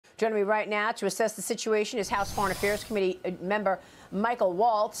Joining me right now to assess the situation is House Foreign Affairs Committee member Michael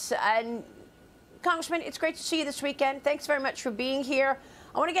Waltz. And Congressman, it's great to see you this weekend. Thanks very much for being here.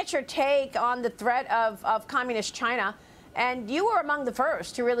 I want to get your take on the threat of communist China. And you were among the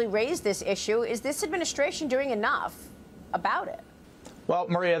first to really raise this issue. Is this administration doing enough about it? Well,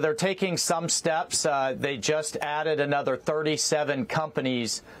 Maria, they're taking some steps. They just added another 37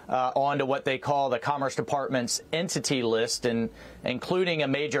 companies onto what they call the Commerce Department's entity list, and including a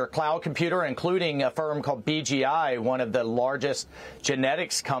major cloud computer, including a firm called BGI, one of the largest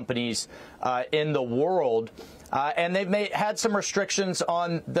genetics companies in the world. And they've had some restrictions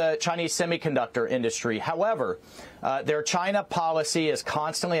on the Chinese semiconductor industry. However, their China policy is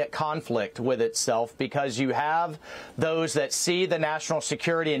constantly at conflict with itself because you have those that see the national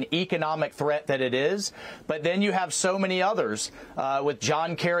security and economic threat that it is, but then you have so many others, with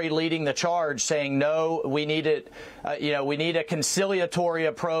John Kerry leading the charge, saying, no, we need it, we need a conciliatory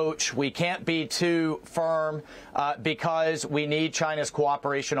approach. We can't be too firm because we need China's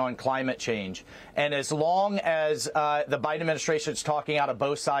cooperation on climate change. And as long as the Biden administration is talking out of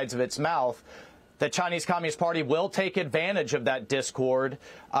both sides of its mouth, the Chinese Communist Party will take advantage of that discord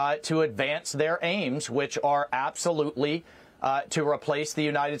to advance their aims, which are absolutely to replace the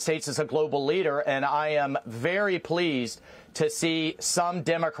United States as a global leader. And I am very pleased to see some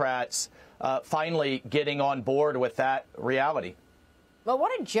Democrats finally getting on board with that reality. Well,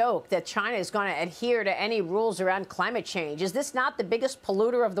 what a joke that China is going to adhere to any rules around climate change. Is this not the biggest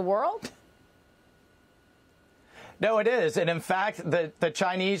polluter of the world? No, it is. And in fact, the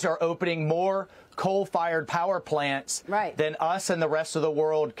Chinese are opening more coal-fired power plants than us and the rest of the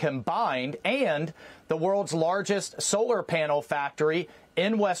world combined. And the world's largest solar panel factory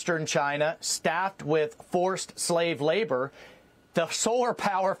in Western China, staffed with forced slave labor, the solar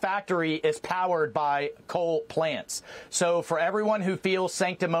power factory is powered by coal plants. So for everyone who feels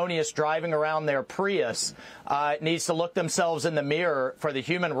sanctimonious driving around their Prius, needs to look themselves in the mirror for the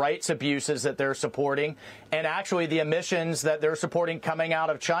human rights abuses that they're supporting and actually the emissions that they're supporting coming out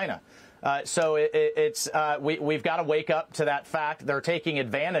of China. So we've got to wake up to that fact. They're taking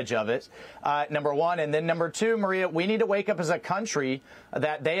advantage of it, number one. And then number two, Maria, we need to wake up as a country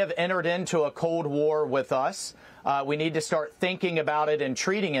that they have entered into a Cold War with us. We need to start thinking about it and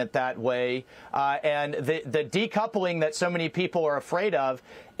treating it that way. And the decoupling that so many people are afraid of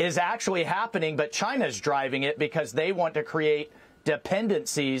is actually happening, but China's driving it because they want to create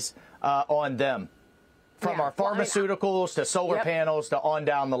dependencies on them, from our pharmaceuticals to solar panels to on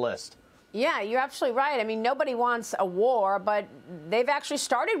down the list. Yeah, you're absolutely right. I mean, nobody wants a war, but they've actually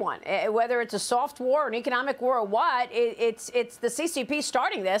started one. Whether it's a soft war, an economic war, or what, it's the CCP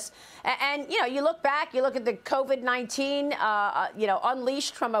starting this. And you look back, you look at the COVID-19,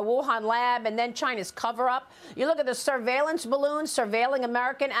 unleashed from a Wuhan lab, and then China's cover-up. You look at the surveillance balloons surveilling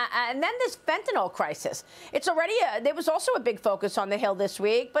American, and then this fentanyl crisis. It's already there was also a big focus on the Hill this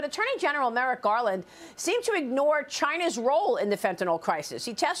week, but Attorney General Merrick Garland seemed to ignore China's role in the fentanyl crisis.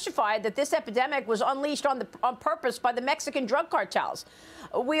 He testified that this epidemic was unleashed on purpose by the Mexican drug cartels.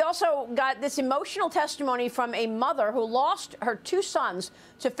 We also got this emotional testimony from a mother who lost her 2 sons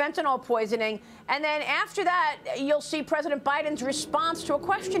to fentanyl poisoning. And then after that, you'll see President Biden's response to a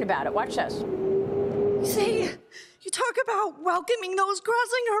question about it. Watch this. See, you talk about welcoming those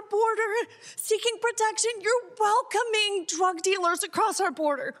crossing our border, seeking protection. You're welcoming drug dealers across our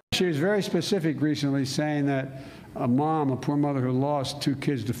border. She was very specific recently, saying that a mom, a poor mother who lost 2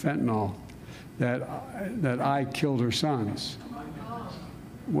 kids to fentanyl, that I killed her sons.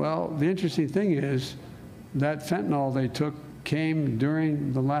 Well, the interesting thing is that fentanyl they took came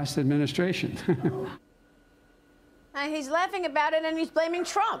during the last administration. And he's laughing about it, and he's blaming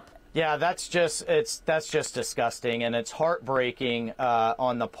Trump. Yeah, that's just disgusting, and it's heartbreaking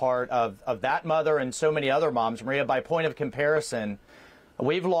on the part of that mother and so many other moms. Maria, by point of comparison,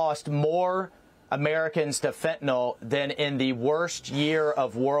 we've lost more Americans to fentanyl than in the worst year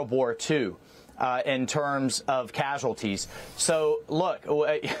of World War II in terms of casualties. So, look,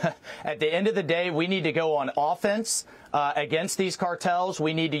 at the end of the day, we need to go on offense against these cartels.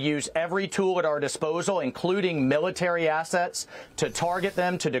 We need to use every tool at our disposal, including military assets, to target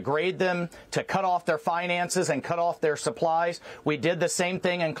them, to degrade them, to cut off their finances and cut off their supplies. We did the same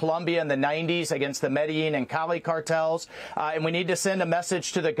thing in Colombia in the 90s against the Medellin and Cali cartels. And we need to send a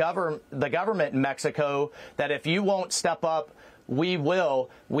message to the government in Mexico that if you won't step up, we will.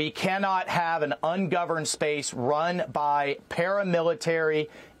 We cannot have an ungoverned space run by paramilitary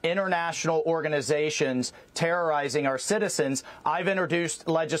international organizations terrorizing our citizens. I've introduced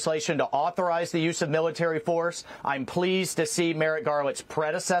legislation to authorize the use of military force. I'm pleased to see Merrick Garland's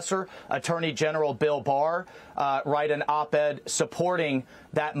predecessor, Attorney General Bill Barr, write an op-ed supporting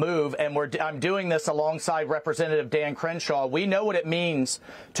that move. And I'm doing this alongside Representative Dan Crenshaw. We know what it means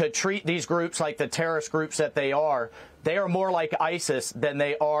to treat these groups like the terrorist groups that they are. They are more like ISIS than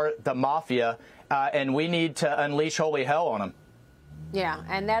they are the mafia, and we need to unleash holy hell on them. Yeah,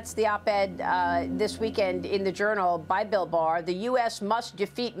 and that's the op-ed this weekend in the Journal by Bill Barr. The U.S. must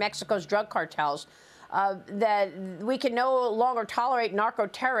defeat Mexico's drug cartels. That we can no longer tolerate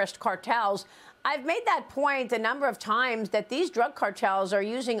narco-terrorist cartels. I've made that point a number of times that these drug cartels are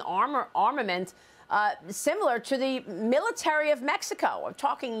using armament similar to the military of Mexico. We're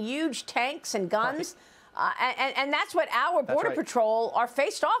talking huge tanks and guns, and that's what our Border Patrol are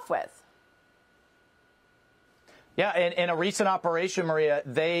faced off with. Yeah, in a recent operation, Maria,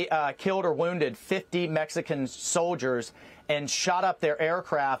 they killed or wounded 50 Mexican soldiers and shot up their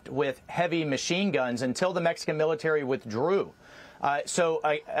aircraft with heavy machine guns until the Mexican military withdrew.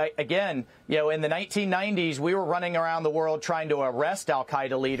 Again, you know, in the 1990s, we were running around the world trying to arrest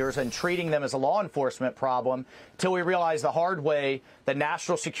al-Qaeda leaders and treating them as a law enforcement problem until we realized the hard way the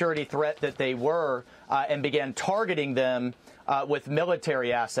national security threat that they were and began targeting them with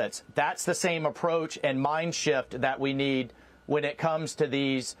military assets. That's the same approach and mind shift that we need when it comes to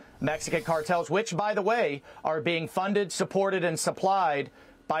these Mexican cartels, which, by the way, are being funded, supported, and supplied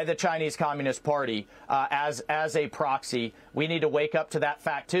by the Chinese Communist Party as a proxy. We need to wake up to that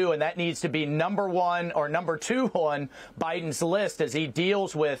fact, too, and that needs to be number one or number two on Biden's list as he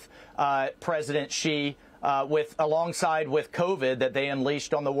deals with President Xi alongside with COVID that they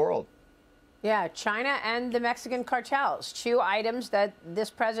unleashed on the world. Yeah, China and the Mexican cartels, two items that this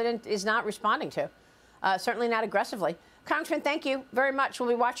president is not responding to, certainly not aggressively. Congressman, thank you very much. We'll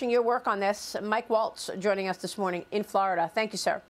be watching your work on this. Mike Waltz joining us this morning in Florida. Thank you, sir.